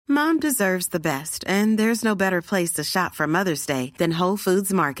Mom deserves the best, and there's no better place to shop for Mother's Day than Whole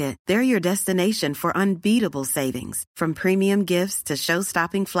Foods Market. They're your destination for unbeatable savings, from premium gifts to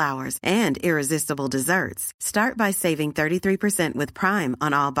show-stopping flowers and irresistible desserts. Start by saving 33% with Prime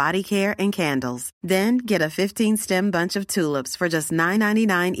on all body care and candles. Then get a 15-stem bunch of tulips for just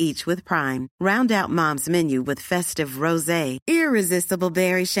 $9.99 each with Prime. Round out Mom's menu with festive rosé, irresistible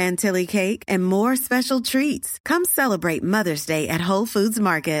berry chantilly cake, and more special treats. Come celebrate Mother's Day at Whole Foods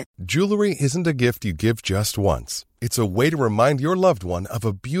Market. Jewelry isn't a gift you give just once. It's a way to remind your loved one of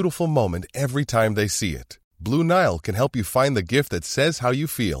a beautiful moment every time they see it. Blue Nile can help you find the gift that says how you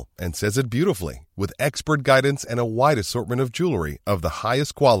feel and says it beautifully, with expert guidance and a wide assortment of jewelry of the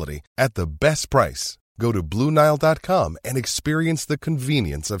highest quality at the best price. Go to BlueNile.com and experience the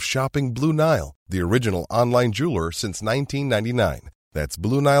convenience of shopping Blue Nile, the original online jeweler since 1999. That's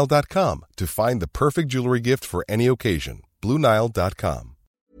BlueNile.com to find the perfect jewelry gift for any occasion. BlueNile.com.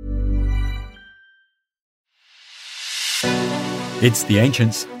 It's The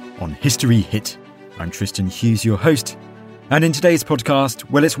Ancients on History Hit. I'm Tristan Hughes, your host. And in today's podcast,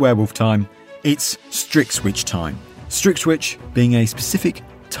 well, it's werewolf time. It's Strix-Witch time. Strix-Witch being a specific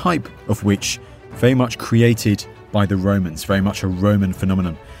type of witch very much created by the Romans, very much a Roman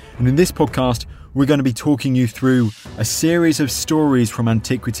phenomenon. And in this podcast, we're going to be talking you through a series of stories from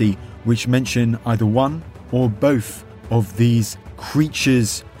antiquity which mention either one or both of these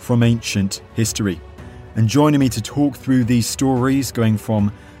creatures from ancient history. And joining me to talk through these stories, going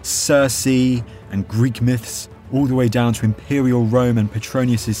from Circe and Greek myths all the way down to Imperial Rome and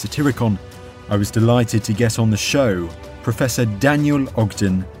Petronius' Satyricon, I was delighted to get on the show Professor Daniel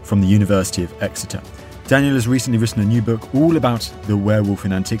Ogden from the University of Exeter. Daniel has recently written a new book all about the werewolf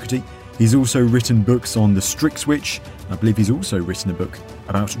in antiquity. He's also written books on the Strix-Witch. I believe he's also written a book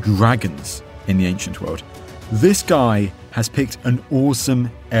about dragons in the ancient world. This guy has picked an awesome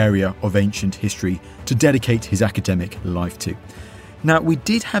area of ancient history to dedicate his academic life to. Now, we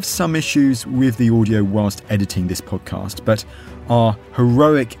did have some issues with the audio whilst editing this podcast, but our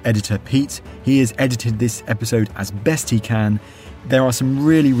heroic editor, Pete, he has edited this episode as best he can. There are some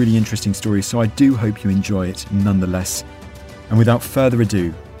really, really interesting stories, so I do hope you enjoy it nonetheless. And without further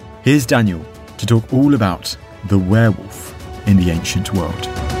ado, here's Daniel to talk all about the werewolf in the ancient world.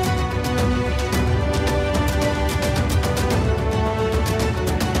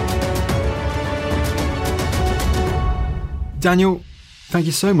 Daniel, thank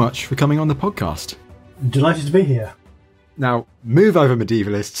you so much for coming on the podcast. Delighted to be here. Now, move over,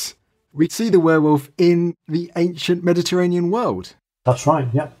 medievalists. We see the werewolf in the ancient Mediterranean world. That's right,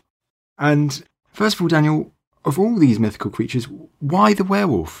 yeah. And first of all, Daniel, of all these mythical creatures, why the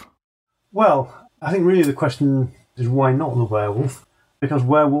werewolf? Well, I think really the question is why not the werewolf? Because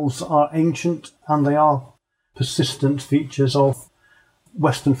werewolves are ancient and they are persistent features of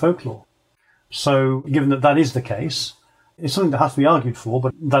Western folklore. So, given that that is the case, it's something that has to be argued for,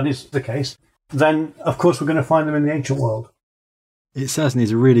 but that is the case, then of course we're going to find them in the ancient world. It certainly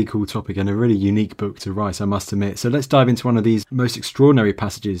is a really cool topic and a really unique book to write, I must admit. So let's dive into one of these most extraordinary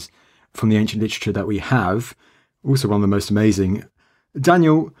passages from the ancient literature that we have, also one of the most amazing.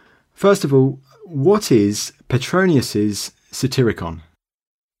 Daniel, first of all, what is Petronius' Satyricon?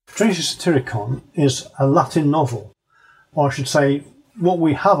 Petronius' Satyricon is a Latin novel, or I should say what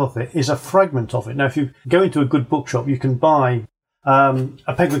we have of it is a fragment of it. Now, if you go into a good bookshop, you can buy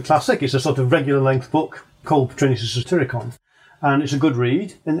a Penguin Classic. It's a sort of regular length book called Petronius' Satyricon. And it's a good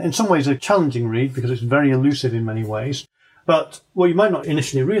read. In some ways, a challenging read because it's very elusive in many ways. But what you might not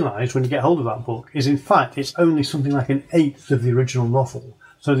initially realise when you get hold of that book is, in fact, it's only something like an eighth of the original novel.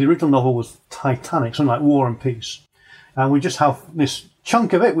 So the original novel was titanic, something like War and Peace. And we just have this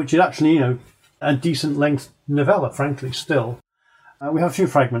chunk of it, which is actually, a decent length novella, frankly, still. We have a few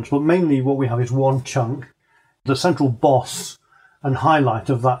fragments, but mainly what we have is one chunk. The central boss and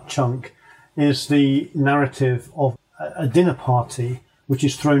highlight of that chunk is the narrative of a dinner party which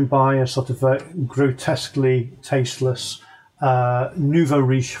is thrown by a sort of a grotesquely tasteless nouveau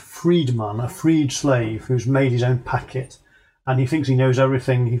riche freedman, a freed slave who's made his own packet, and he thinks he knows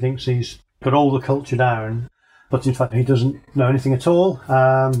everything. He thinks he's got all the culture down, but in fact he doesn't know anything at all.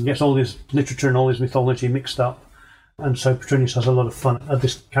 He gets all his literature and all his mythology mixed up. And so Petronius has a lot of fun at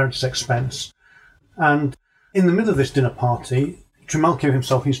this character's expense. And in the middle of this dinner party, Trimalchio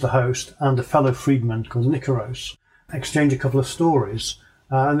himself, he's the host, and a fellow freedman called Nicaros exchange a couple of stories.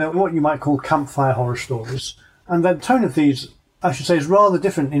 And they're what you might call campfire horror stories. And the tone of these, I should say, is rather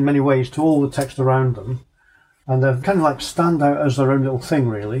different in many ways to all the text around them. And they're kind of like stand out as their own little thing,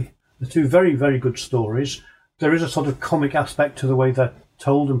 really. They're two very, very good stories. There is a sort of comic aspect to the way they're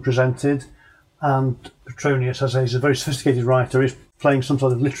told and presented. And Petronius, as he's a very sophisticated writer, is playing some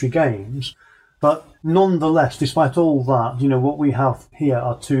sort of literary games. But nonetheless, despite all that, what we have here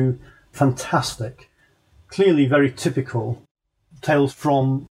are two fantastic, clearly very typical tales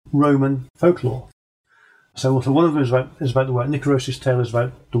from Roman folklore. So one of them is about the werewolf. Nicaros' tale is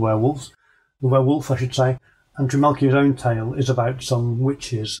about the werewolves. The werewolf, I should say. And Trimalchio's own tale is about some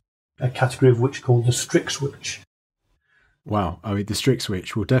witches, a category of witch called the Strix-Witch. Wow, I mean, the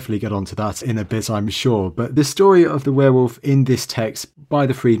Strix-Witch, we'll definitely get onto that in a bit, I'm sure. But the story of the werewolf in this text by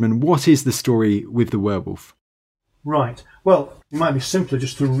the Freedman, what is the story with the werewolf? Right. Well, it might be simpler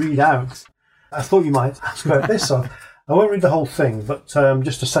just to read out. I thought you might ask about this. I won't read the whole thing, but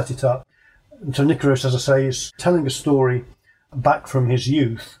just to set it up. So Nicaros, as I say, is telling a story back from his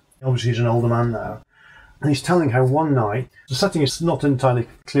youth. Obviously, he's an older man now. And he's telling how one night, the setting is not entirely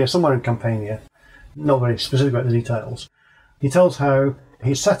clear, somewhere in Campania, not very specific about the details. He tells how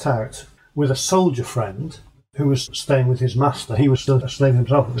he set out with a soldier friend who was staying with his master. He was still a slave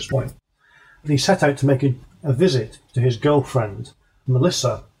himself at this point. He set out to make a visit to his girlfriend,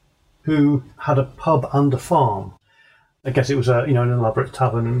 Melissa, who had a pub and a farm. I guess it was an elaborate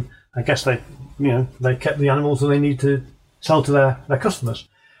tavern, and I guess they kept the animals that they need to sell to their customers.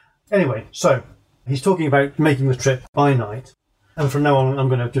 Anyway, so he's talking about making the trip by night. And from now on, I'm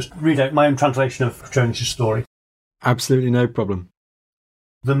going to just read out my own translation of Petronius' story. Absolutely no problem.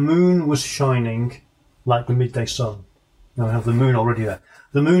 The moon was shining like the midday sun. Now I have the moon already there.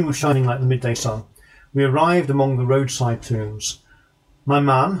 The moon was shining like the midday sun. We arrived among the roadside tombs. My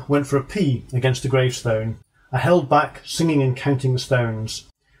man went for a pee against a gravestone. I held back, singing and counting the stones.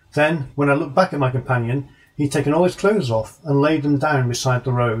 Then, when I looked back at my companion, he'd taken all his clothes off and laid them down beside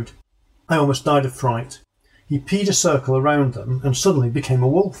the road. I almost died of fright. He peed a circle around them and suddenly became a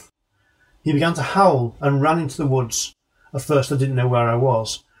wolf. He began to howl and ran into the woods. At first I didn't know where I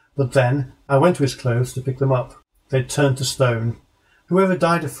was, but then I went to his clothes to pick them up. They'd turned to stone. Whoever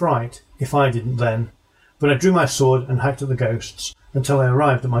died of fright, if I didn't then? But I drew my sword and hacked at the ghosts until I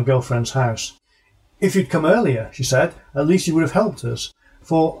arrived at my girlfriend's house. If you'd come earlier, she said, at least you would have helped us,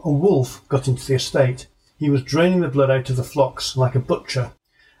 for a wolf got into the estate. He was draining the blood out of the flocks like a butcher,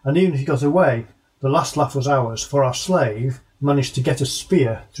 and even if he got away, the last laugh was ours, for our slave managed to get a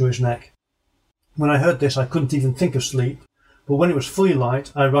spear through his neck. When I heard this, I couldn't even think of sleep, but when it was fully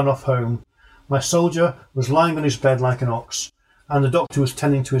light, I ran off home. My soldier was lying on his bed like an ox, and the doctor was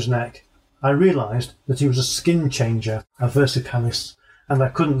tending to his neck. I realised that he was a skin changer, a versipalis, and I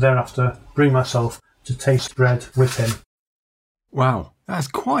couldn't thereafter bring myself to taste bread with him. Wow, that's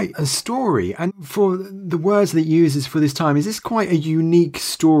quite a story. And for the words that he uses for this time, is this quite a unique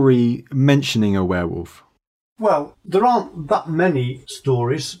story mentioning a werewolf? Well, there aren't that many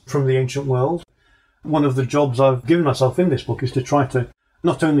stories from the ancient world. One of the jobs I've given myself in this book is to try to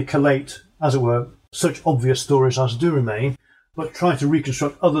not only collate, as it were, such obvious stories as do remain, but try to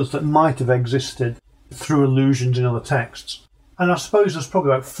reconstruct others that might have existed through allusions in other texts. And I suppose there's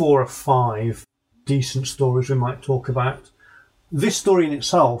probably about 4 or 5 decent stories we might talk about. This story in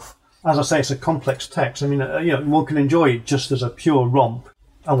itself, as I say, it's a complex text. I mean, one can enjoy it just as a pure romp,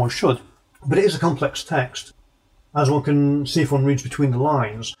 and one should, but it is a complex text, as one can see if one reads between the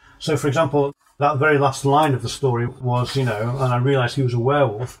lines. So, for example, that very last line of the story was, and I realised he was a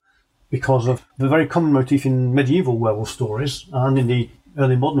werewolf because of the very common motif in medieval werewolf stories, and indeed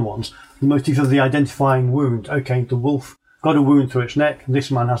early modern ones, the motif of the identifying wound. Okay, the wolf got a wound through its neck,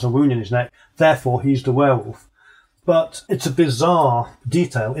 this man has a wound in his neck, therefore he's the werewolf. But it's a bizarre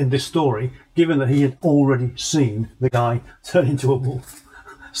detail in this story, given that he had already seen the guy turn into a wolf.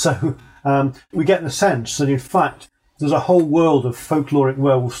 So we get the sense that, in fact, there's a whole world of folkloric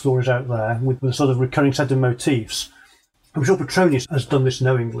werewolf stories out there with a sort of recurring set of motifs. I'm sure Petronius has done this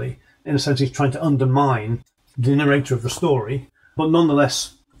knowingly. In a sense, he's trying to undermine the narrator of the story. But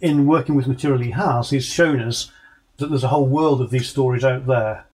nonetheless, in working with material he has, he's shown us that there's a whole world of these stories out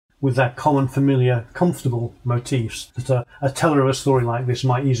there with their common, familiar, comfortable motifs that a teller of a story like this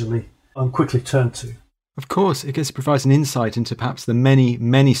might easily and quickly turn to. Of course, I guess it provides an insight into perhaps the many,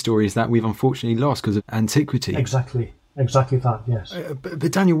 many stories that we've unfortunately lost because of antiquity. Exactly that, yes.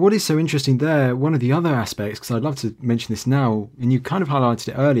 But Daniel, what is so interesting there, one of the other aspects, because I'd love to mention this now, and you kind of highlighted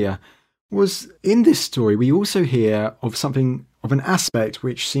it earlier, was in this story we also hear of something, of an aspect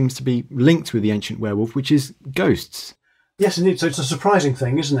which seems to be linked with the ancient werewolf, which is ghosts. Yes, indeed. So it's a surprising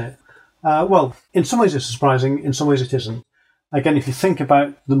thing, isn't it? Well, in some ways it's surprising, in some ways it isn't. Again, if you think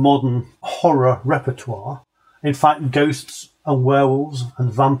about the modern horror repertoire, in fact, ghosts and werewolves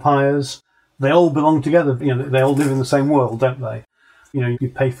and vampires, they all belong together. They all live in the same world, don't they? You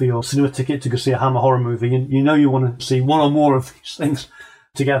pay for your cinema ticket to go see a Hammer horror movie, and you want to see one or more of these things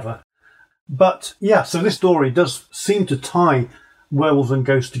together. But yeah, so this story does seem to tie werewolves and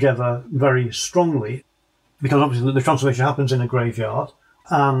ghosts together very strongly, because obviously the transformation happens in a graveyard,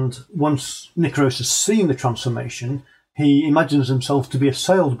 and once Nicaros has seen the transformation, he imagines himself to be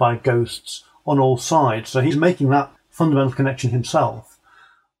assailed by ghosts on all sides. So he's making that fundamental connection himself.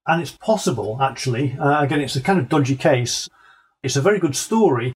 And it's possible, actually, again, it's a kind of dodgy case. It's a very good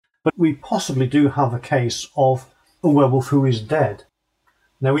story, but we possibly do have a case of a werewolf who is dead.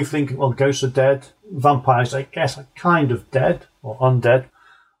 Now we think, well, ghosts are dead, vampires, I guess, are kind of dead, or undead.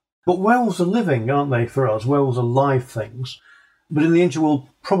 But werewolves are living, aren't they, for us? Werewolves are live things. But in the ancient world,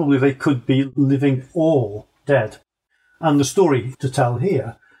 probably they could be living or dead. And the story to tell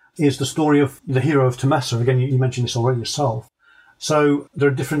here is the story of the hero of Temessa. Again, you mentioned this already yourself. So there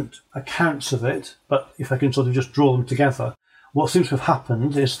are different accounts of it, but if I can sort of just draw them together, what seems to have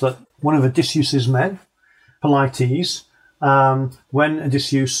happened is that one of Odysseus's men, Polites, when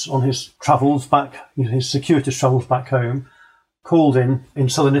Odysseus on his travels back, his circuitous travels back home, called in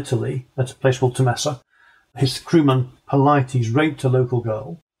southern Italy at a place called Temessa, his crewman Polites raped a local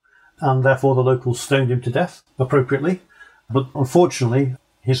girl, and therefore the locals stoned him to death, appropriately. But unfortunately,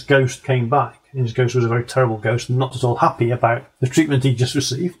 his ghost came back. And his ghost was a very terrible ghost and not at all happy about the treatment he just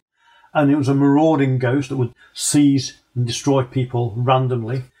received. And it was a marauding ghost that would seize and destroy people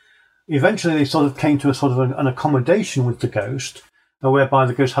randomly. Eventually, they sort of came to a sort of an accommodation with the ghost, whereby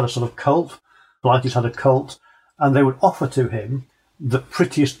the ghost had a sort of cult. Polites had a cult, and they would offer to him the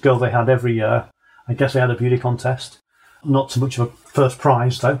prettiest girl they had every year. I guess they had a beauty contest. Not so much of a first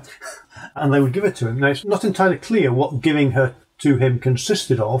prize, though. And they would give it to him. Now, it's not entirely clear what giving her to him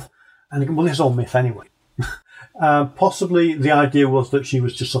consisted of. And, well, this is all myth anyway. Possibly the idea was that she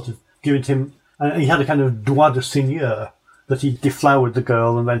was just sort of giving to him, and he had a kind of droit de seigneur, that he deflowered the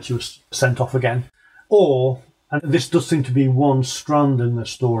girl and then she was sent off again. Or, and this does seem to be one strand in the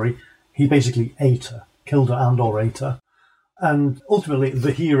story, he basically ate her, killed her and or ate her. And ultimately,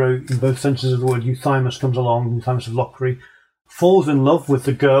 the hero, in both senses of the word, Euthymus, comes along, Euthymus of Lockery, falls in love with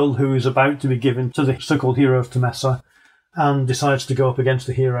the girl who is about to be given to the so-called hero of Temessa, and decides to go up against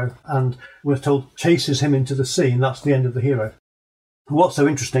the hero, and we're told chases him into the sea, and that's the end of the hero. What's so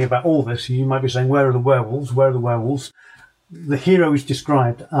interesting about all this, you might be saying, where are the werewolves? Where are the werewolves? The hero is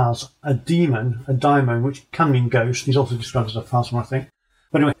described as a demon, a daimon, which can mean ghost. He's also described as a phasma, I think.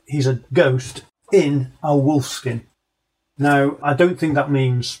 But anyway, he's a ghost in a wolf skin. Now, I don't think that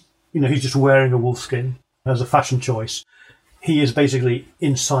means, he's just wearing a wolf skin as a fashion choice. He is basically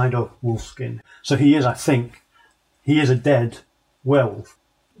inside a wolf skin. So he is, I think, he is a dead werewolf.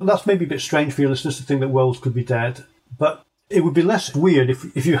 And that's maybe a bit strange for your listeners to think that werewolves could be dead, but it would be less weird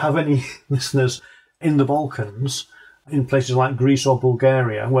if you have any listeners in the Balkans, in places like Greece or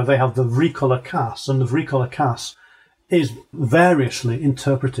Bulgaria, where they have the Vrikala Kas, and the Vrikala Kas is variously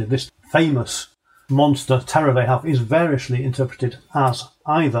interpreted. This famous monster terror they have is variously interpreted as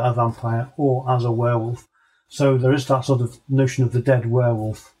either a vampire or as a werewolf. So there is that sort of notion of the dead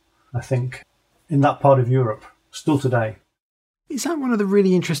werewolf, I think, in that part of Europe. Still today. Is that one of the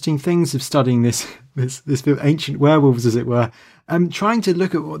really interesting things of studying this ancient werewolves, as it were? Trying to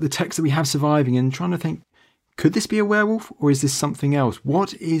look at what the text that we have surviving and trying to think, could this be a werewolf or is this something else?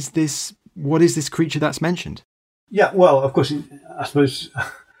 What is this creature that's mentioned? Yeah, well, of course, I suppose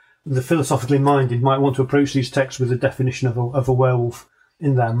the philosophically minded might want to approach these texts with a definition of a werewolf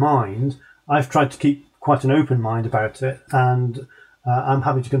in their mind. I've tried to keep quite an open mind about it, and I'm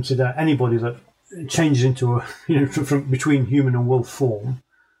happy to consider anybody that changes into from between human and wolf form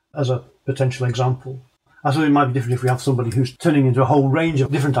as a potential example. I suppose it might be different if we have somebody who's turning into a whole range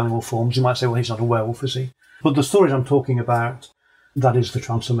of different animal forms. You might say, well, he's not a werewolf, is he? But the stories I'm talking about, that is the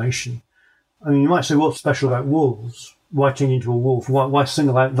transformation. I mean, you might say, what's special about wolves? Why change into a wolf? Why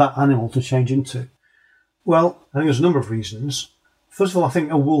single out that animal to change into? Well, I think there's a number of reasons. First of all, I think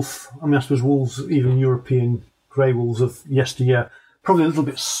a wolf, I suppose wolves, even European grey wolves of yesteryear, probably a little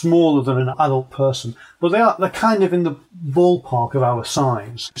bit smaller than an adult person, but they're kind of in the ballpark of our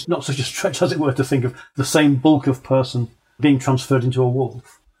size. It's not such a stretch, as it were, to think of the same bulk of person being transferred into a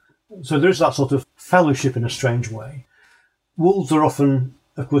wolf. So there is that sort of fellowship in a strange way. Wolves are often,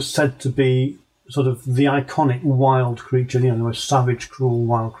 of course, said to be sort of the iconic wild creature, the most savage, cruel,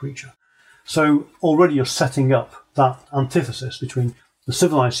 wild creature. So already you're setting up that antithesis between the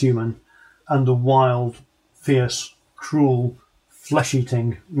civilized human and the wild, fierce, cruel,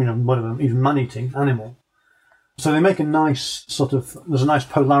 flesh-eating, whatever, even man-eating animal. So they make a nice there's a nice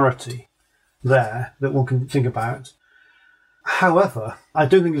polarity there that one can think about. However, I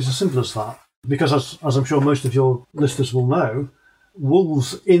don't think it's as simple as that, because as I'm sure most of your listeners will know,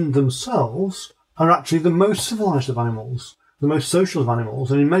 wolves in themselves are actually the most civilized of animals, the most social of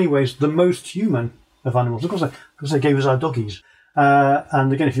animals, and in many ways the most human of animals. Of course they gave us our doggies,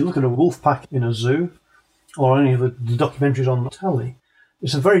 And again, if you look at a wolf pack in a zoo or any of the documentaries on telly,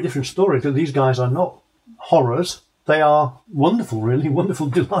 it's a very different story, because these guys are not horrors. They are wonderful, really, wonderful,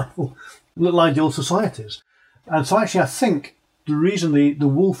 delightful, little ideal societies. And so actually I think the reason the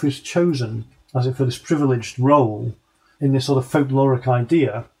wolf is chosen as for this privileged role in this sort of folkloric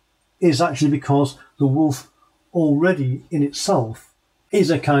idea is actually because the wolf already in itself is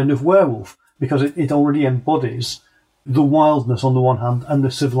a kind of werewolf, because it already embodies the wildness on the one hand and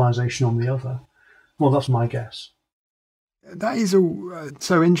the civilization on the other. Well, that's my guess. That is all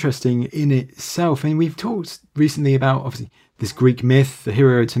so interesting in itself. And we've talked recently about, obviously, this Greek myth, the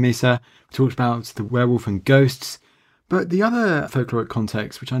hero Temesa. We talked about the werewolf and ghosts. But the other folkloric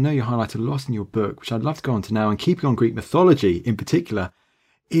context, which I know you highlighted a lot in your book, which I'd love to go on to now, and keeping on Greek mythology in particular,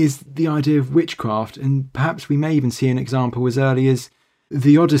 is the idea of witchcraft. And perhaps we may even see an example as early as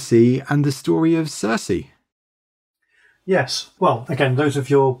the Odyssey and the story of Circe. Yes. Well, again, those of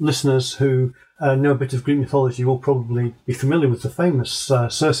your listeners who know a bit of Greek mythology will probably be familiar with the famous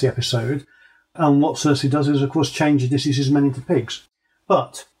Circe episode. And what Circe does is, of course, change Odysseus' men into pigs.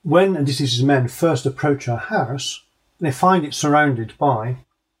 But when Odysseus' men first approach her house, they find it surrounded by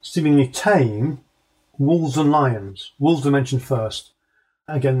seemingly tame wolves and lions. Wolves are mentioned first.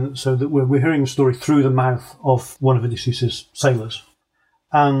 Again, so that we're hearing the story through the mouth of one of Odysseus' sailors.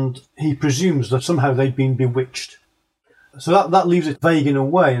 And he presumes that somehow they've been bewitched. So that leaves it vague in a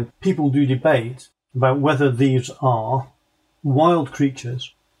way, and people do debate about whether these are wild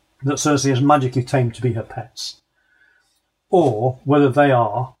creatures that Circe has magically tamed to be her pets, or whether they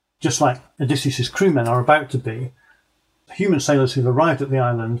are, just like Odysseus' crewmen are about to be, human sailors who've arrived at the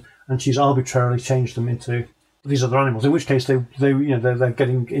island and she's arbitrarily changed them into these other animals, in which case they're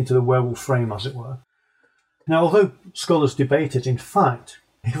getting into the werewolf frame, as it were. Now, although scholars debate it, in fact,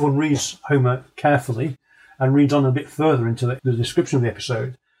 if one reads Homer carefully and reads on a bit further into the description of the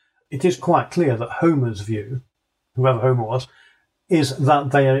episode, it is quite clear that Homer's view, whoever Homer was, is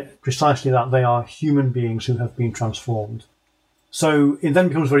that they are precisely that. They are human beings who have been transformed. So it then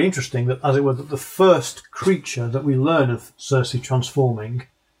becomes very interesting that, as it were, that the first creature that we learn of Circe transforming,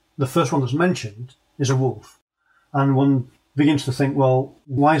 the first one that's mentioned, is a wolf. And one begins to think, well,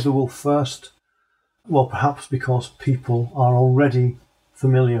 why is the wolf first? Well, perhaps because people are already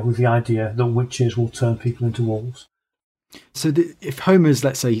familiar with the idea that witches will turn people into wolves. So if Homer's,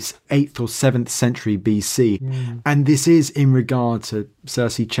 let's say, 8th or 7th century BC, and this is in regard to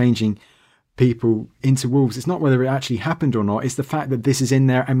Circe changing people into wolves, it's not whether it actually happened or not, it's the fact that this is in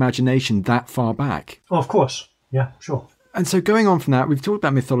their imagination that far back. Oh, of course. Yeah, sure. And so going on from that, we've talked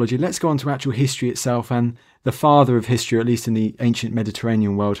about mythology, let's go on to actual history itself, and the father of history, at least in the ancient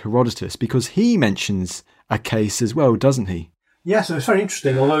Mediterranean world, Herodotus, because he mentions a case as well, doesn't he? Yes, it's very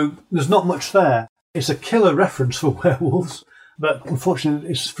interesting, although there's not much there. It's a killer reference for werewolves, but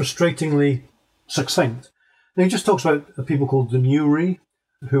unfortunately it's frustratingly succinct. Now, he just talks about people called the Neuri,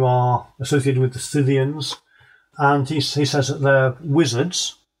 who are associated with the Scythians, and he says that they're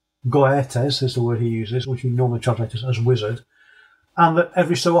wizards. Goetes is the word he uses, which we normally translate as wizard, and that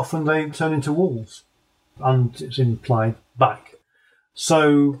every so often they turn into wolves, and it's implied back.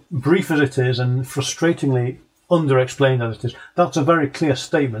 So, brief as it is, and frustratingly under-explained as it is, that's a very clear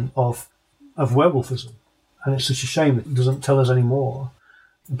statement of werewolfism, and it's such a shame that it doesn't tell us any more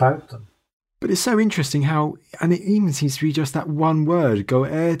about them. But it's so interesting how, and it even seems to be just that one word,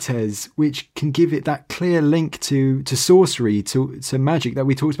 goetes, which can give it that clear link to sorcery, to magic that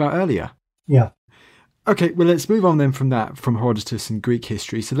we talked about earlier. Yeah. Okay, well, let's move on then from that, from Herodotus and Greek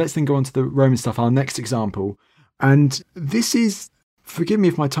history. So let's then go on to the Roman stuff, our next example. And this is, forgive me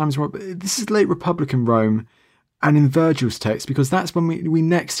if my time's wrong, but this is late Republican Rome, and in Virgil's text, because that's when we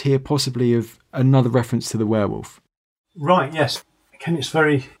next hear possibly of another reference to the werewolf. Right, yes. Again, it's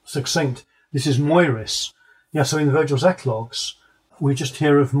very succinct. This is Moiris. Yeah, so in Virgil's Eclogues, we just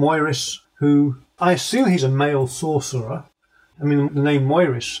hear of Moiris, who, I assume he's a male sorcerer. I mean, the name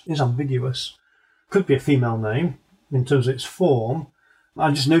Moiris is ambiguous. Could be a female name in terms of its form. I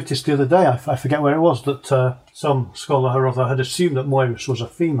just noticed the other day, I forget where it was, that some scholar or other had assumed that Moiris was a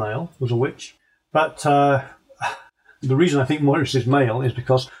female, was a witch. But the reason I think Moiris is male is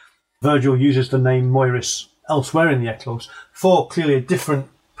because Virgil uses the name Moiris elsewhere in the Eclogues for clearly a different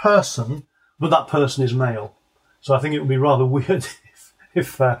person, but that person is male. So I think it would be rather weird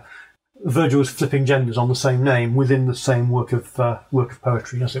if Virgil was flipping genders on the same name within the same work of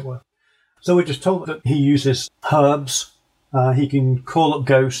poetry, as it were. So we're just told that he uses herbs, he can call up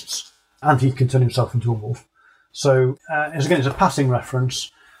ghosts, and he can turn himself into a wolf. So, as again, it's a passing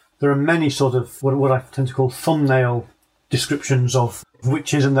reference. There are many sort of what I tend to call thumbnail descriptions of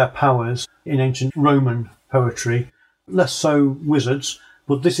witches and their powers in ancient Roman poetry. less so wizards,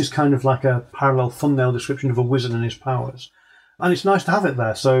 but this is kind of like a parallel thumbnail description of a wizard and his powers. And it's nice to have it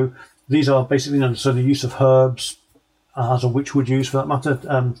there. So these are basically, so the use of herbs, as a witch would use for that matter,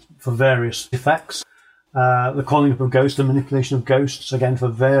 for various effects. The calling up of ghosts, the manipulation of ghosts, again, for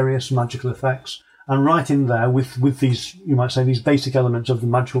various magical effects. And right in there with these, you might say, these basic elements of the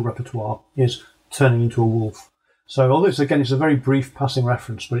magical repertoire is turning into a wolf. So although it's a very brief passing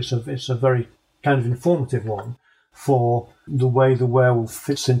reference, but it's a very kind of informative one for the way the werewolf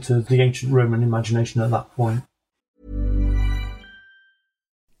fits into the ancient Roman imagination at that point.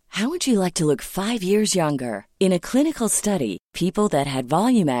 How would you like to look 5 years younger? In a clinical study, people that had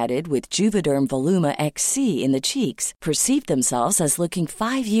volume added with Juvederm Voluma XC in the cheeks perceived themselves as looking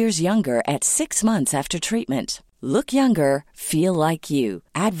 5 years younger at 6 months after treatment. Look younger, feel like you.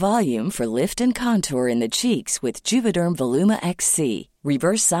 Add volume for lift and contour in the cheeks with Juvederm Voluma XC.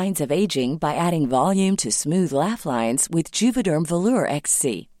 Reverse signs of aging by adding volume to smooth laugh lines with Juvederm Volure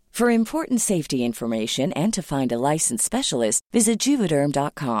XC. For important safety information and to find a licensed specialist, visit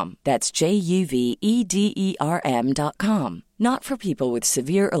Juvederm.com. That's JUVEDERM.com. Not for people with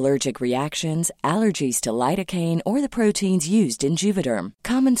severe allergic reactions, allergies to lidocaine, or the proteins used in Juvederm.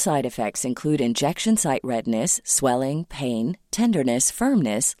 Common side effects include injection site redness, swelling, pain, tenderness,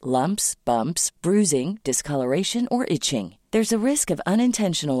 firmness, lumps, bumps, bruising, discoloration, or itching. There's a risk of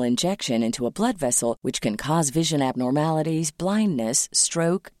unintentional injection into a blood vessel, which can cause vision abnormalities, blindness,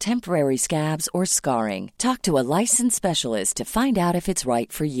 stroke, temporary scabs, or scarring. Talk to a licensed specialist to find out if it's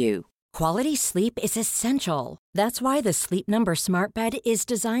right for you. Quality sleep is essential. That's why the Sleep Number Smart Bed is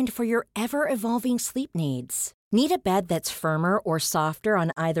designed for your ever-evolving sleep needs. Need a bed that's firmer or softer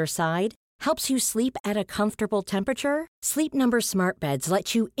on either side? Helps you sleep at a comfortable temperature? Sleep Number Smart Beds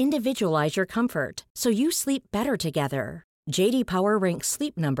let you individualize your comfort, so you sleep better together. J.D. Power ranks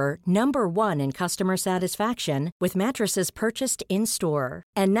Sleep Number number 1 in customer satisfaction with mattresses purchased in-store.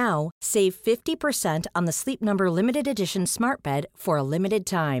 And now, save 50% on the Sleep Number Limited Edition Smart Bed for a limited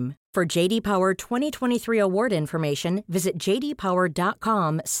time. For J.D. Power 2023 award information, visit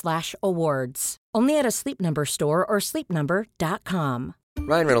jdpower.com/awards. Only at a Sleep Number store or sleepnumber.com.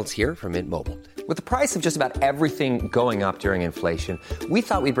 Ryan Reynolds here from Mint Mobile. With the price of just about everything going up during inflation, we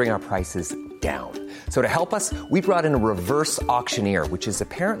thought we'd bring our prices down. So to help us, we brought in a reverse auctioneer, which is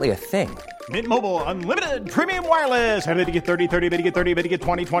apparently a thing. Mint Mobile Unlimited Premium Wireless. How to get 30, 30, bit to get 30, bit to get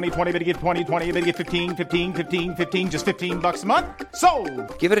 20, 20, 20, bit to get 20, 20, bit to get 15, 15, 15, 15, just $15 a month?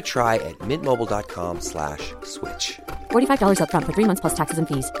 Sold! Give it a try at mintmobile.com/switch. $45 up front for 3 months plus taxes and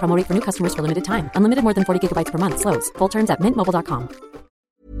fees. Promo rate for new customers for limited time. Unlimited more than 40 gigabytes per month. Slows full terms at mintmobile.com.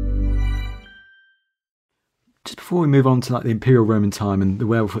 Just before we move on to like the Imperial Roman time and the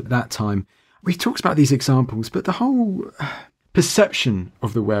werewolf at that time, we talked about these examples, but the whole perception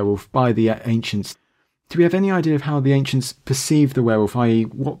of the werewolf by the ancients, do we have any idea of how the ancients perceived the werewolf, i.e.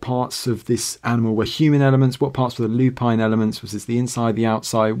 what parts of this animal were human elements, what parts were the lupine elements, was this the inside, the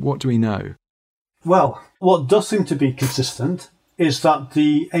outside, what do we know? Well, what does seem to be consistent is that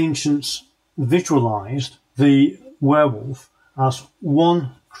the ancients visualised the werewolf as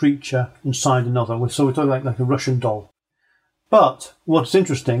one creature inside another. So we're talking like a Russian doll. But what's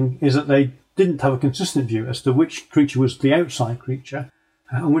interesting is that they didn't have a consistent view as to which creature was the outside creature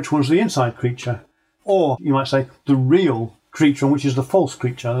and which one's the inside creature. Or, you might say, the real creature and which is the false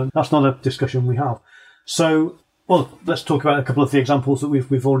creature. That's not a discussion we have. So, well, let's talk about a couple of the examples that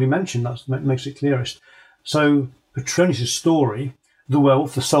we've already mentioned. That makes it clearest. So, Petronius' story, the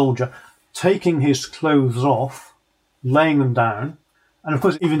werewolf, the soldier, taking his clothes off, laying them down, and of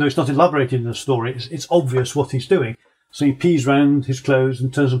course, even though it's not elaborated in the story, it's obvious what he's doing. So he pees round his clothes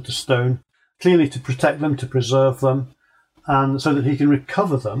and turns them to stone, clearly to protect them, to preserve them, and so that he can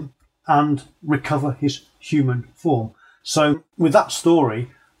recover them and recover his human form. So with that story,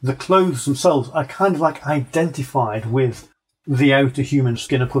 the clothes themselves are kind of like identified with the outer human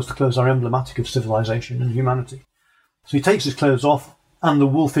skin. Of course, the clothes are emblematic of civilization and humanity. So he takes his clothes off and the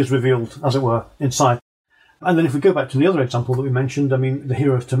wolf is revealed, as it were, inside. And then if we go back to the other example that we mentioned, I mean, the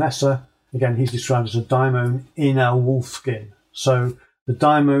hero of Temessa, again, he's described as a daimon in a wolf skin. So the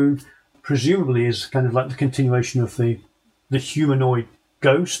daimon presumably is kind of like the continuation of the humanoid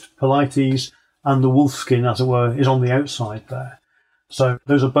ghost, Polites, and the wolf skin, as it were, is on the outside there. So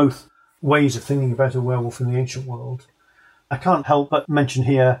those are both ways of thinking about a werewolf in the ancient world. I can't help but mention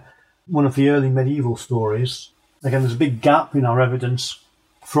here one of the early medieval stories. Again, there's a big gap in our evidence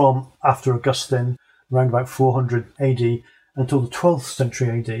from after Augustine, around about 400 AD, until the 12th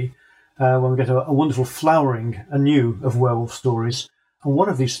century AD, when we get a wonderful flowering anew of werewolf stories. And one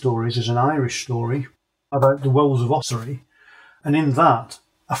of these stories is an Irish story about the werewolves of Ossory. And in that,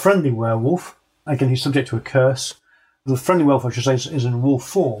 a friendly werewolf, again, he's subject to a curse, The friendly werewolf, I should say, is in wolf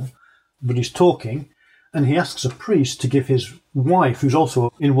form, but he's talking, and he asks a priest to give his wife, who's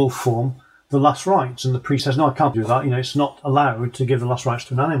also in wolf form, the last rites. And the priest says, no, I can't do that. It's not allowed to give the last rites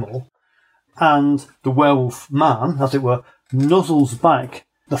to an animal. And the werewolf man, as it were, nuzzles back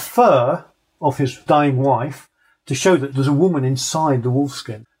the fur of his dying wife to show that there's a woman inside the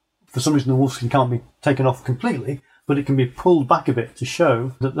wolfskin. For some reason, the wolfskin can't be taken off completely, but it can be pulled back a bit to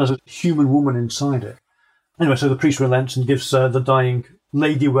show that there's a human woman inside it. Anyway, so the priest relents and gives the dying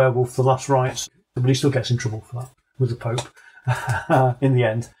lady werewolf the last rites, but he still gets in trouble for that with the Pope in the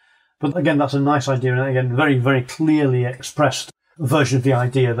end. But again, that's a nice idea, and again, very, very clearly expressed version of the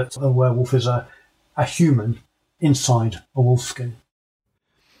idea that a werewolf is a human inside a wolfskin.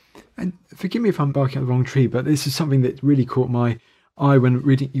 And forgive me if I'm barking up the wrong tree, but this is something that really caught my eye when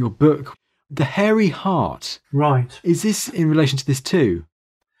reading your book. The hairy heart. Right. Is this in relation to this too?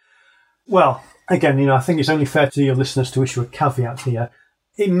 Well, again, I think it's only fair to your listeners to issue a caveat here.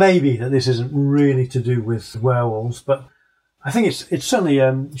 It may be that this isn't really to do with werewolves, but I think it's certainly,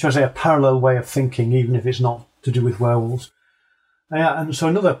 shall I say, a parallel way of thinking, even if it's not to do with werewolves. And so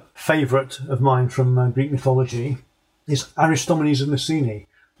another favourite of mine from Greek mythology is Aristomenes of Messene.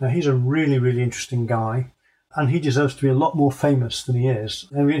 Now, he's a really, really interesting guy, and he deserves to be a lot more famous than he is.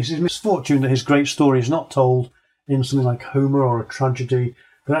 I mean, it's his misfortune that his great story is not told in something like Homer or a tragedy,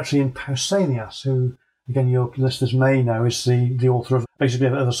 but actually in Pausanias, who, again, your listeners may know, is the author of basically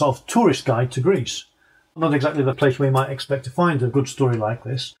a sort of tourist guide to Greece. Not exactly the place where you might expect to find a good story like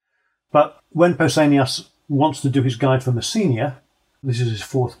this, but when Pausanias wants to do his guide for Messenia, this is his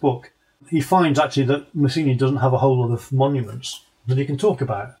fourth book, he finds actually that Messenia doesn't have a whole lot of monuments that he can talk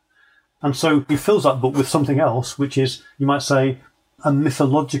about. And so he fills that book with something else, which is, you might say, a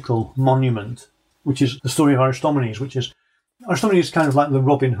mythological monument, which is the story of Aristomenes, Aristomenes is kind of like the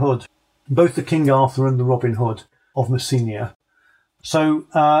Robin Hood, both the King Arthur and the Robin Hood of Messenia. So,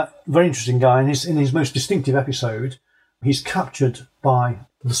 very interesting guy. In his most distinctive episode, he's captured by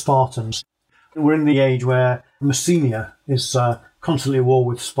the Spartans. We're in the age where Messenia is constantly at war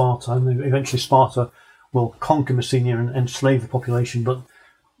with Sparta, and eventually Sparta will conquer Messenia and enslave the population, but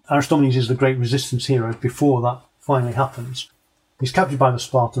Aristomenes is the great resistance hero before that finally happens. He's captured by the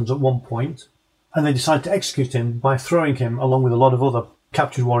Spartans at one point, and they decide to execute him by throwing him, along with a lot of other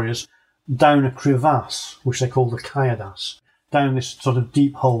captured warriors, down a crevasse, which they call the Kaiadas, down this sort of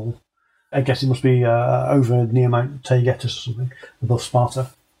deep hole. I guess it must be over near Mount Taygetus or something, above Sparta.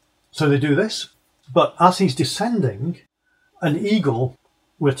 So they do this, but as he's descending, an eagle,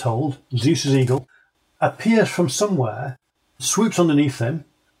 we're told, Zeus's eagle, appears from somewhere, swoops underneath him,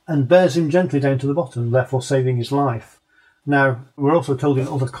 and bears him gently down to the bottom, therefore saving his life. Now, we're also told in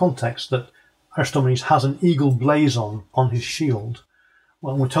other contexts that Aristomenes has an eagle blazon on his shield.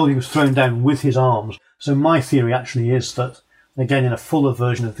 Well, we're told he was thrown down with his arms. So my theory actually is that, again, in a fuller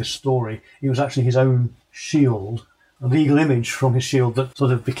version of this story, it was actually his own shield, an eagle image from his shield that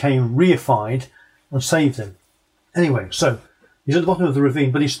sort of became reified and saved him. Anyway, so he's at the bottom of the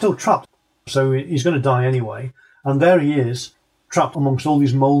ravine, but he's still trapped. So he's going to die anyway. And there he is, trapped amongst all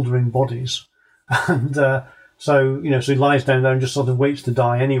these mouldering bodies. And so he lies down there and just sort of waits to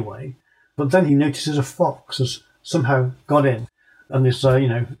die anyway. But then he notices a fox has somehow got in and is,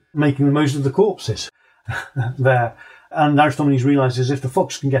 making the most of the corpses there. And Aristomenes realises if the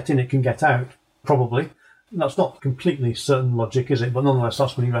fox can get in, it can get out, probably. That's not completely certain logic, is it? But nonetheless,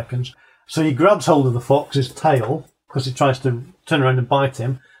 that's what he reckons. So he grabs hold of the fox's tail, because it tries to turn around and bite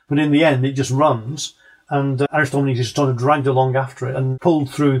him. But in the end, it just runs. And Aristomenes is sort of dragged along after it and pulled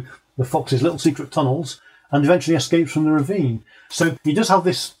through the fox's little secret tunnels and eventually escapes from the ravine. So he does have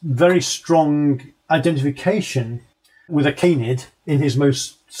this very strong identification with a canid in his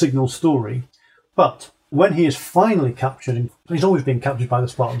most signal story. But when he is finally captured, and he's always been captured by the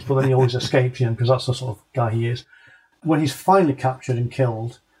Spartans, but then he always escapes, because that's the sort of guy he is. When he's finally captured and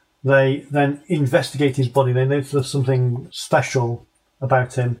killed, they then investigate his body. They notice there's something special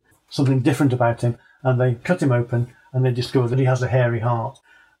about him, something different about him, and they cut him open and they discover that he has a hairy heart.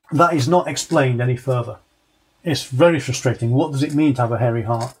 That is not explained any further. It's very frustrating. What does it mean to have a hairy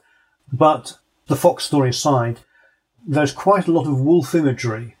heart? But the fox story aside, there's quite a lot of wolf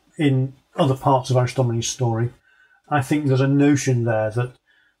imagery in other parts of Aristomenes' story. I think there's a notion there that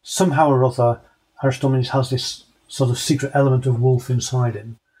somehow or other Aristomenes has this sort of secret element of wolf inside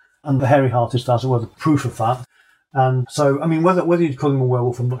him. And the hairy heart is, as it were, the proof of that. And so, I mean, whether you'd call him a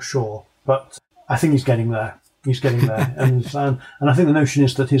werewolf, I'm not sure. But I think he's getting there. He's getting there. and I think the notion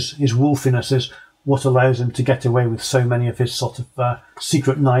is that his wolfiness is what allows him to get away with so many of his sort of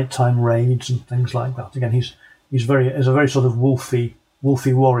secret nighttime raids and things like that. Again, he's a very sort of wolfy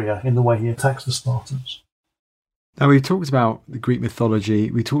warrior in the way he attacks the Spartans. Now, we've talked about the Greek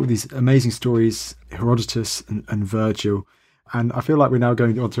mythology. We talked about these amazing stories, Herodotus and Virgil. And I feel like we're now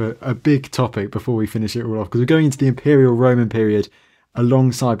going on to a big topic before we finish it all off, because we're going into the Imperial Roman period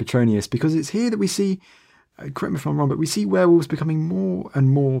alongside Petronius, because it's here that we see, correct me if I'm wrong, but we see werewolves becoming more and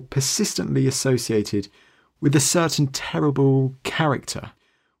more persistently associated with a certain terrible character,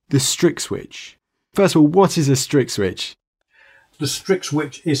 the Strix-Witch. First of all, what is a Strix-Witch? The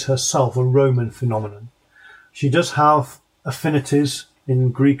Strix-Witch is herself a Roman phenomenon. She does have affinities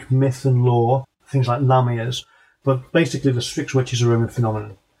in Greek myth and lore, things like Lamias, but basically the Strix-Witch is a Roman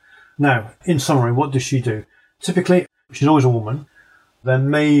phenomenon. Now, in summary, what does she do? Typically, she's always a woman. There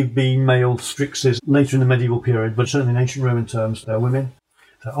may be male Strixes later in the medieval period, but certainly in ancient Roman terms, they're women.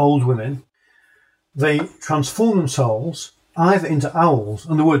 They're old women. They transform themselves either into owls,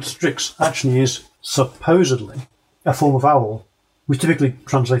 and the word Strix actually is supposedly a form of owl. We typically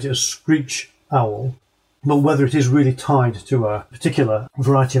translate it as screech owl, but whether it is really tied to a particular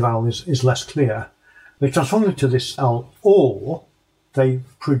variety of owl is less clear. They transform into this owl, or they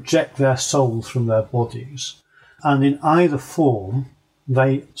project their souls from their bodies, and in either form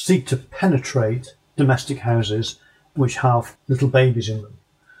they seek to penetrate domestic houses which have little babies in them,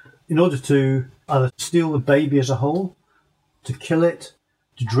 in order to either steal the baby as a whole, to kill it,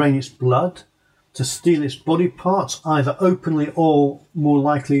 to drain its blood, to steal its body parts, either openly or, more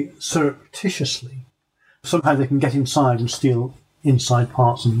likely, surreptitiously. Somehow they can get inside and steal inside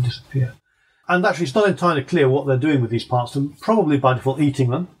parts and disappear. And actually it's not entirely clear what they're doing with these parts. They're probably by default eating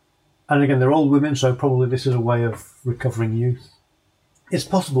them. And again, they're old women, so probably this is a way of recovering youth. It's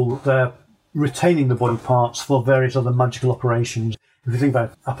possible that they're retaining the body parts for various other magical operations. If you think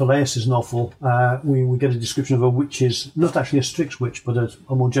about Apuleius' novel, we get a description of a witch's, not actually a Strix witch, but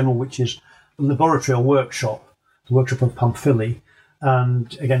a more general witch's laboratory or workshop, the workshop of Pamphili.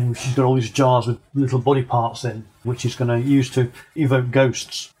 And again, she's got all these jars with little body parts in, which she's going to use to evoke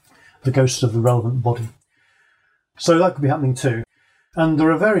ghosts, the ghosts of the relevant body. So that could be happening too. And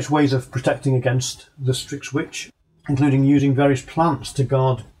there are various ways of protecting against the Strix witch, including using various plants to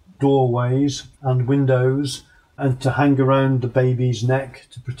guard doorways and windows and to hang around the baby's neck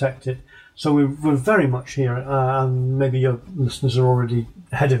to protect it. So we're very much here, and maybe your listeners are already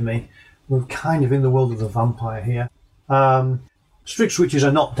ahead of me, we're kind of in the world of the vampire here. Strix witches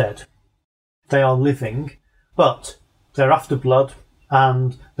are not dead. They are living, but they're after blood,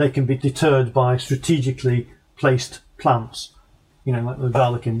 and they can be deterred by strategically placed plants, like the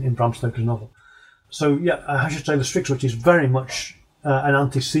garlic in Bram Stoker's novel. So, yeah, I should say the Strix witch is very much an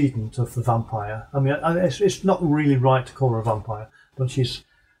antecedent of the vampire. I mean, it's not really right to call her a vampire, but she's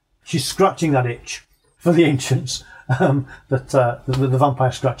scratching that itch for the ancients that the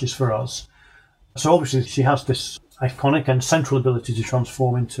vampire scratches for us. So obviously she has this iconic and central ability to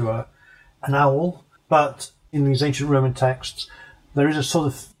transform into an owl, but in these ancient Roman texts there is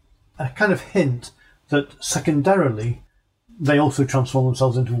a kind of hint that secondarily they also transform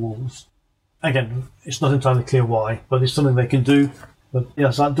themselves into wolves. Again, it's not entirely clear why, but it's something they can do. But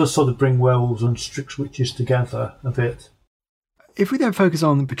yes, that does sort of bring werewolves and Strix witches together a bit. If we then focus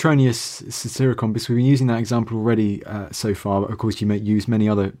on Petronius Satyricon, because we've been using that example already so far, of course you may use many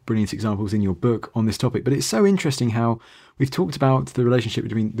other brilliant examples in your book on this topic, but it's so interesting how we've talked about the relationship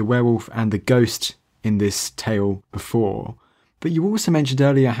between the werewolf and the ghost in this tale before, but you also mentioned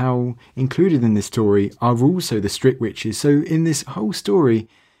earlier how included in this story are also the Strix witches. So in this whole story,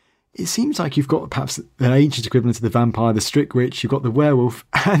 it seems like you've got perhaps an ancient equivalent of the vampire, the Strix witch, you've got the werewolf,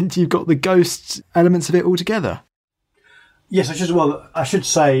 and you've got the ghost elements of it all together. Yes, I should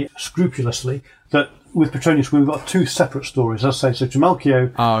say scrupulously that with Petronius we've got two separate stories. As I say, so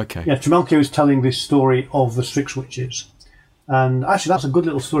Trimalchio. Oh, okay. Yeah, Trimalchio is telling this story of the Strix witches, and actually that's a good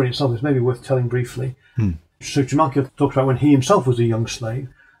little story itself. It's maybe worth telling briefly. So Trimalchio talks about when he himself was a young slave,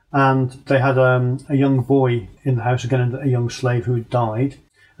 and they had a young boy in the house, again a young slave who had died,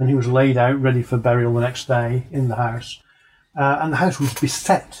 and he was laid out ready for burial the next day in the house, and the house was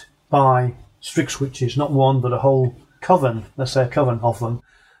beset by Strix witches, not one but a whole coven, let's say a coven of them.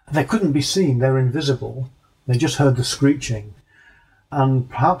 They couldn't be seen, they were invisible, they just heard the screeching. And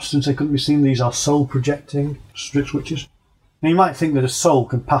perhaps since they couldn't be seen, these are soul projecting Strix witches. Now you might think that a soul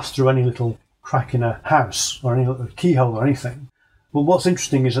can pass through any little crack in a house or any little keyhole or anything, but what's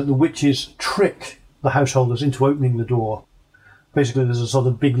interesting is that the witches trick the householders into opening the door. Basically there's a sort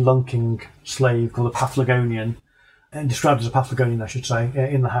of big lunking slave called a Paphlagonian, and described as a Paphlagonian I should say,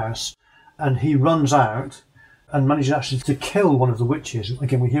 in the house, and he runs out and manages actually to kill one of the witches.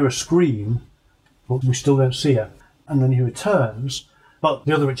 Again, we hear a scream, but we still don't see her. And then he returns, but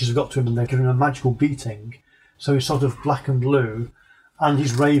the other witches have got to him and they're giving him a magical beating. So he's sort of black and blue, and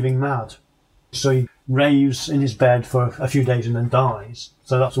he's raving mad. So he raves in his bed for a few days and then dies.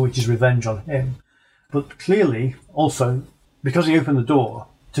 So that's the witch's revenge on him. But clearly, also, because he opened the door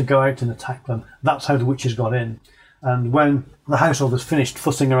to go out and attack them, that's how the witches got in. And when the household has finished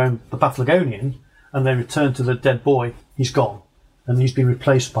fussing around the Paphlagonian and they return to the dead boy, he's gone. And he's been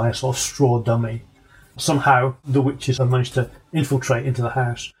replaced by a sort of straw dummy. Somehow the witches have managed to infiltrate into the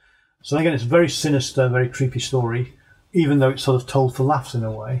house. So again, it's a very sinister, very creepy story, even though it's sort of told for laughs in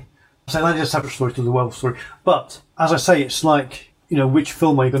a way. So that is a separate story to the werewolf story. But, as I say, it's like, which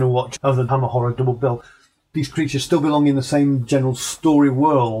film are you going to watch other than Hammer Horror Double Bill? These creatures still belong in the same general story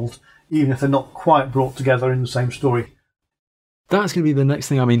world, even if they're not quite brought together in the same story. That's going to be the next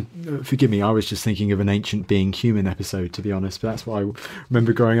thing. I mean, forgive me, I was just thinking of an Ancient Being Human episode, to be honest. But that's why I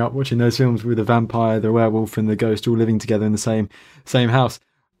remember growing up watching those films with the vampire, the werewolf and the ghost all living together in the same house.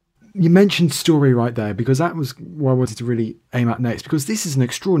 You mentioned story right there, because that was what I wanted to really aim at next, because this is an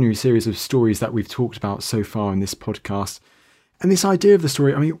extraordinary series of stories that we've talked about so far in this podcast. And this idea of the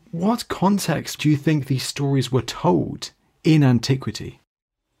story, I mean, what context do you think these stories were told in antiquity?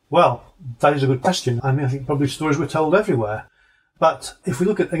 Well, that is a good question. I mean, I think probably stories were told everywhere. But if we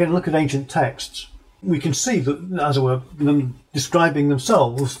look at ancient texts, we can see that, as it were, them describing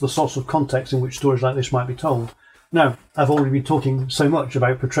themselves the sorts of context in which stories like this might be told. Now, I've already been talking so much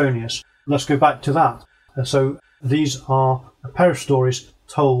about Petronius. Let's go back to that. So these are a pair of stories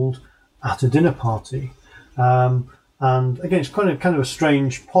told at a dinner party. And again, it's kind of a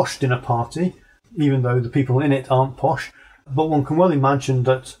strange, posh dinner party, even though the people in it aren't posh. But one can well imagine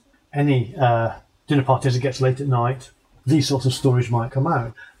that any dinner party as it gets late at night, these sorts of stories might come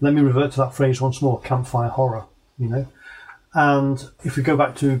out. Let me revert to that phrase once more, campfire horror, And if we go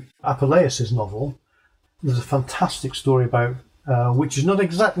back to Apuleius' novel, there's a fantastic story about witches, not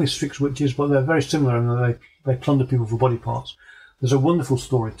exactly Strix-Witches, but they're very similar and they plunder people for body parts. There's a wonderful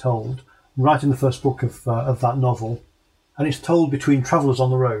story told right in the first book of that novel, and it's told between travellers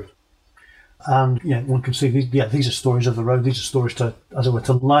on the road. And one can see these are stories of the road. These are stories to, as it were,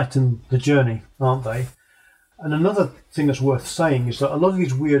 to lighten the journey, aren't they? And another thing that's worth saying is that a lot of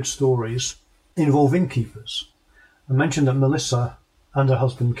these weird stories involve innkeepers. I mentioned that Melissa and her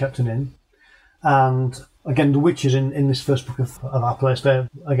husband kept an inn, and again, the witches in this first book of Apuleius,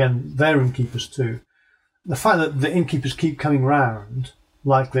 they're innkeepers too. The fact that the innkeepers keep coming round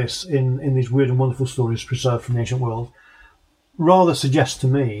like this in these weird and wonderful stories preserved from the ancient world rather suggests to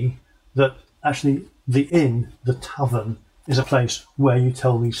me that actually the inn, the tavern, is a place where you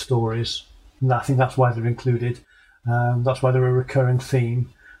tell these stories. And I think that's why they're included. That's why they're a recurring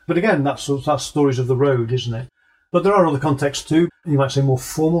theme. But again, that's stories of the road, isn't it? But there are other contexts too. You might say more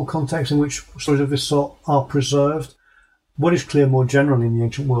formal contexts in which stories of this sort are preserved. What is clear more generally in the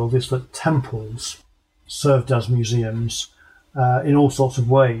ancient world is that temples served as museums in all sorts of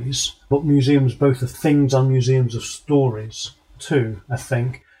ways, but museums both of things and museums of stories too, I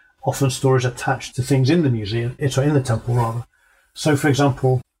think. Often stories attached to things in the museum, in the temple rather. So, for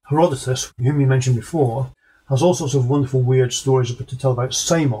example, Herodotus, whom you mentioned before, has all sorts of wonderful weird stories to tell about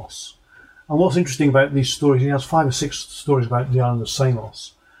Samos. And what's interesting about these stories, he has 5 or 6 stories about the island of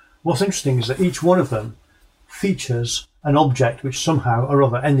Samos. What's interesting is that each one of them features an object which somehow or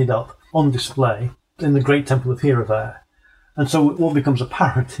other ended up on display in the great temple of Hera there. And so what becomes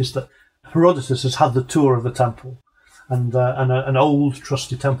apparent is that Herodotus has had the tour of the temple, and an old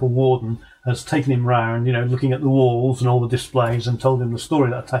trusty temple warden has taken him round, looking at the walls and all the displays and told him the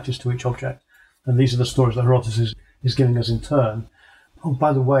story that attaches to each object. And these are the stories that Herodotus is giving us in turn. Oh,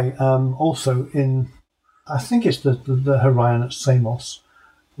 by the way, also I think it's the Heraeon at Samos,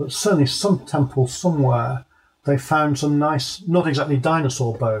 but certainly some temple somewhere, they found some nice, not exactly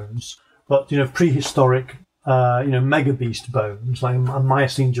dinosaur bones, but, prehistoric, mega beast bones, like a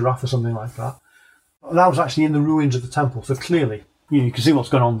Miocene giraffe or something like that. That was actually in the ruins of the temple, so clearly, you can see what's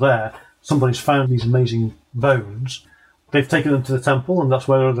going on there. Somebody's found these amazing bones. They've taken them to the temple, and that's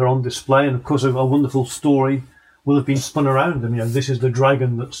where they're on display, and of course a wonderful story will have been spun around them. This is the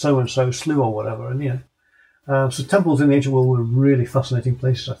dragon that so-and-so slew or whatever. And so temples in the ancient world were really fascinating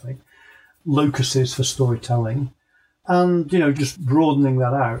places, I think. Locuses for storytelling. And, just broadening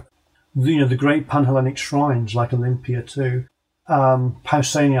that out. The great Pan-Hellenic shrines like Olympia too.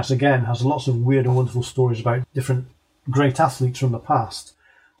 Pausanias, again, has lots of weird and wonderful stories about different great athletes from the past.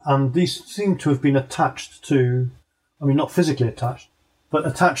 And these seem to have been attached to, not physically attached, but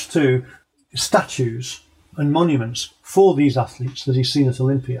attached to statues and monuments for these athletes that he's seen at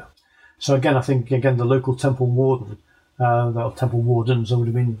Olympia. So again, I think, the local temple warden, or temple wardens, there would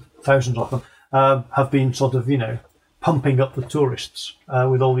have been thousands of them, have been sort of, pumping up the tourists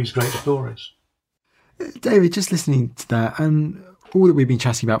with all these great stories. David, just listening to that, all that we've been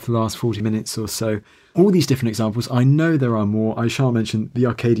chatting about for the last 40 minutes or so, all these different examples, I know there are more. I shan't mention the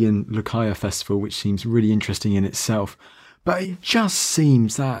Arcadian Lucaya Festival, which seems really interesting in itself. But it just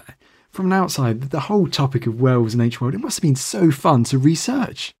seems that, from an outside, the whole topic of werewolves in the ancient world, it must have been so fun to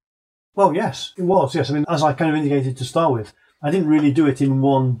research. Well, yes, it was, yes. I mean, as I kind of indicated to start with, I didn't really do it in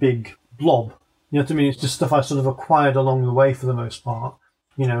one big blob. You know what I mean? It's just stuff I sort of acquired along the way for the most part,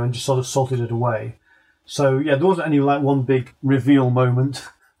 you know, and just sort of salted it away. So, yeah, there wasn't any like one big reveal moment.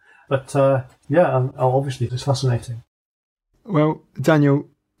 But, obviously it's fascinating. Well, Daniel,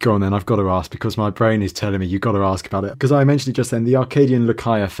 go on then. I've got to ask, because my brain is telling me you've got to ask about it. Because I mentioned it just then, the Arcadian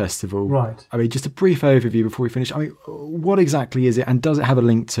Lucaya Festival. Right. I mean, just a brief overview before we finish. I mean, what exactly is it, and does it have a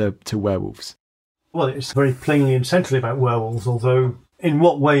link to werewolves? Well, it's very plainly and centrally about werewolves, although in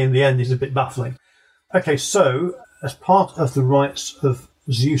what way in the end is a bit baffling. Okay, so as part of the rites of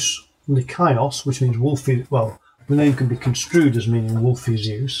Zeus Lycaios, which means wolfy, well, the name can be construed as meaning wolfy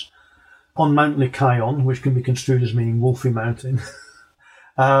Zeus, on Mount Lycaon, which can be construed as meaning wolfy mountain,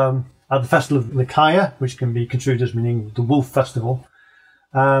 at the festival of Lycaia, which can be construed as meaning the wolf festival,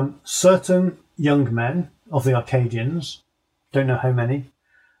 certain young men of the Arcadians, don't know how many,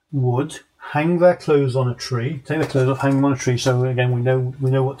 would hang their clothes on a tree, take their clothes off, hang them on a tree, so again we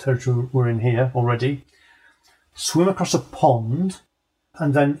know what territory we're in here already, swim across a pond,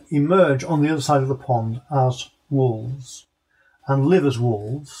 and then emerge on the other side of the pond as wolves, and live as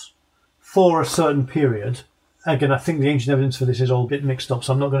wolves for a certain period. Again, I think the ancient evidence for this is all a bit mixed up,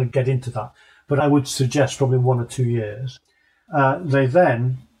 so I'm not going to get into that, but I would suggest probably 1 or 2 years. They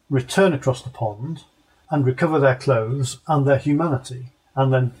then return across the pond and recover their clothes and their humanity,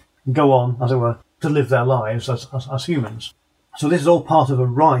 and then go on, as it were, to live their lives as humans. So this is all part of a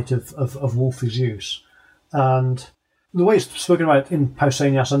rite of wolfy Zeus. And the way it's spoken about in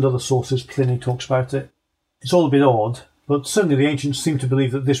Pausanias and other sources, Pliny talks about it, it's all a bit odd, but certainly the ancients seem to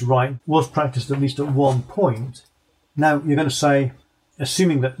believe that this rite was practiced at least at one point. Now, you're going to say,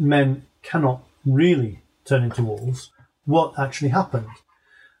 assuming that men cannot really turn into wolves, what actually happened?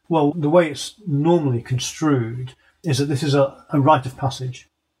 Well, the way it's normally construed is that this is a rite of passage,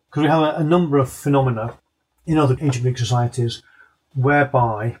 because we have a number of phenomena in other ancient Greek societies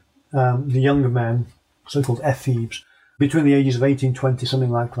whereby the younger men, so-called ephebes, between the ages of 18, 20,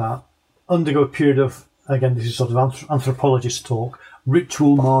 something like that, undergo a period of, again, this is sort of anthropologist talk,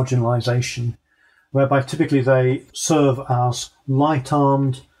 ritual marginalisation, whereby typically they serve as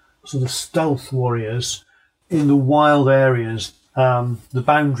light-armed sort of stealth warriors in the wild areas, the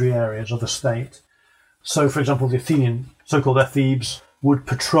boundary areas of the state. So, for example, the Athenian so-called ephebes would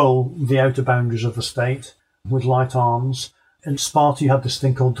patrol the outer boundaries of the state with light arms. In Sparta, you had this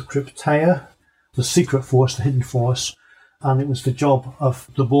thing called the Crypteia, the secret force, the hidden force, and it was the job of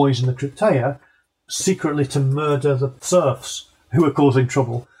the boys in the Crypteia secretly to murder the serfs who were causing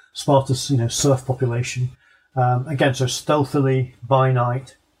trouble, Sparta's serf population. Again, so stealthily, by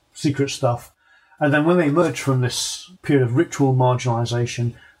night, secret stuff. And then when they emerge from this period of ritual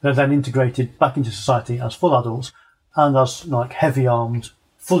marginalisation, they're then integrated back into society as full adults and as like heavy-armed,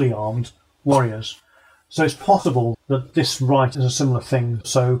 fully armed warriors. So it's possible that this rite is a similar thing.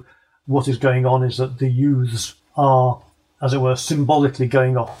 So what is going on is that the youths are, as it were, symbolically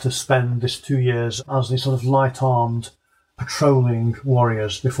going off to spend this 2 years as these sort of light-armed, patrolling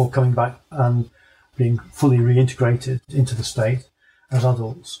warriors before coming back and being fully reintegrated into the state as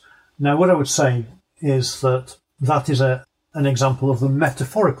adults. Now, what I would say is that is an example of the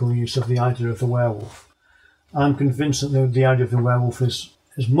metaphorical use of the idea of the werewolf. I'm convinced that the idea of the werewolf is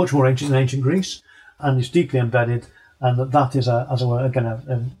much more ancient than ancient Greece and is deeply embedded, and that is, as it were,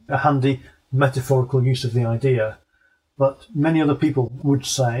 again, a handy metaphorical use of the idea. But many other people would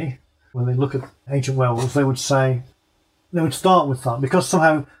say, when they look at ancient werewolves, they would start with that, because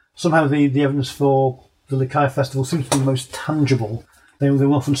somehow the evidence for the Lycaia festival seems to be most tangible. They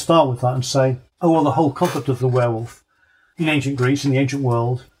will often start with that and say, oh, well, the whole concept of the werewolf in ancient Greece, in the ancient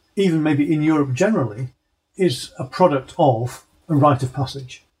world, even maybe in Europe generally, is a product of a rite of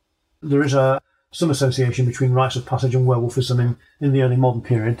passage. There is some association between rites of passage and werewolfism in the early modern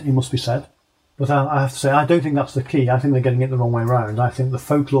period, it must be said. But I have to say, I don't think that's the key. I think they're getting it the wrong way around. I think the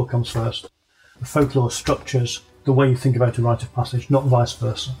folklore comes first. The folklore structures the way you think about a rite of passage, not vice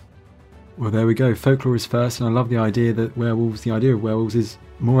versa. Well, there we go. Folklore is first, and I love the idea of werewolves is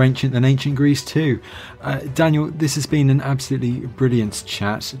more ancient than ancient Greece too. Daniel, this has been an absolutely brilliant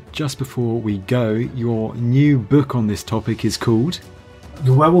chat. Just before we go, your new book on this topic is called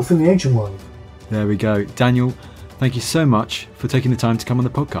The Werewolf in the Ancient World. There we go. Daniel, thank you so much for taking the time to come on the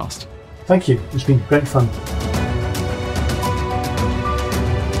podcast. Thank you. It's been great fun.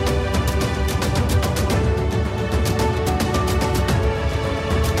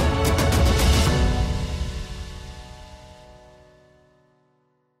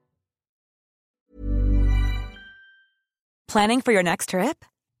 Planning for your next trip?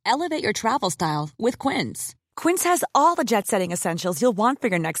 Elevate your travel style with Quince. Quince has all the jet-setting essentials you'll want for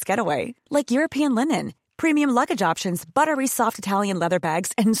your next getaway, like European linen, premium luggage options, buttery soft Italian leather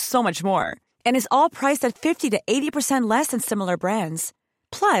bags, and so much more. And is all priced at 50 to 80% less than similar brands.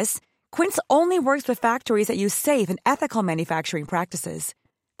 Plus, Quince only works with factories that use safe and ethical manufacturing practices.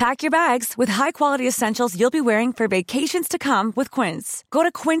 Pack your bags with high-quality essentials you'll be wearing for vacations to come with Quince. Go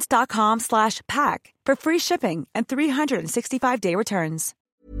to quince.com/pack for free shipping and 365-day returns.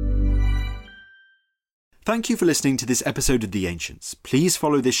 Thank you for listening to this episode of The Ancients. Please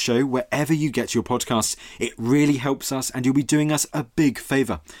follow this show wherever you get your podcasts. It really helps us and you'll be doing us a big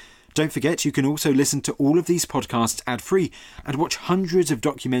favour. Don't forget you can also listen to all of these podcasts ad-free and watch hundreds of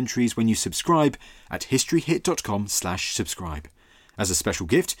documentaries when you subscribe at historyhit.com/subscribe. As a special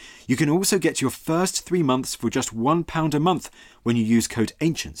gift, you can also get your first 3 months for just £1 a month when you use code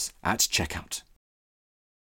ANCIENTS at checkout.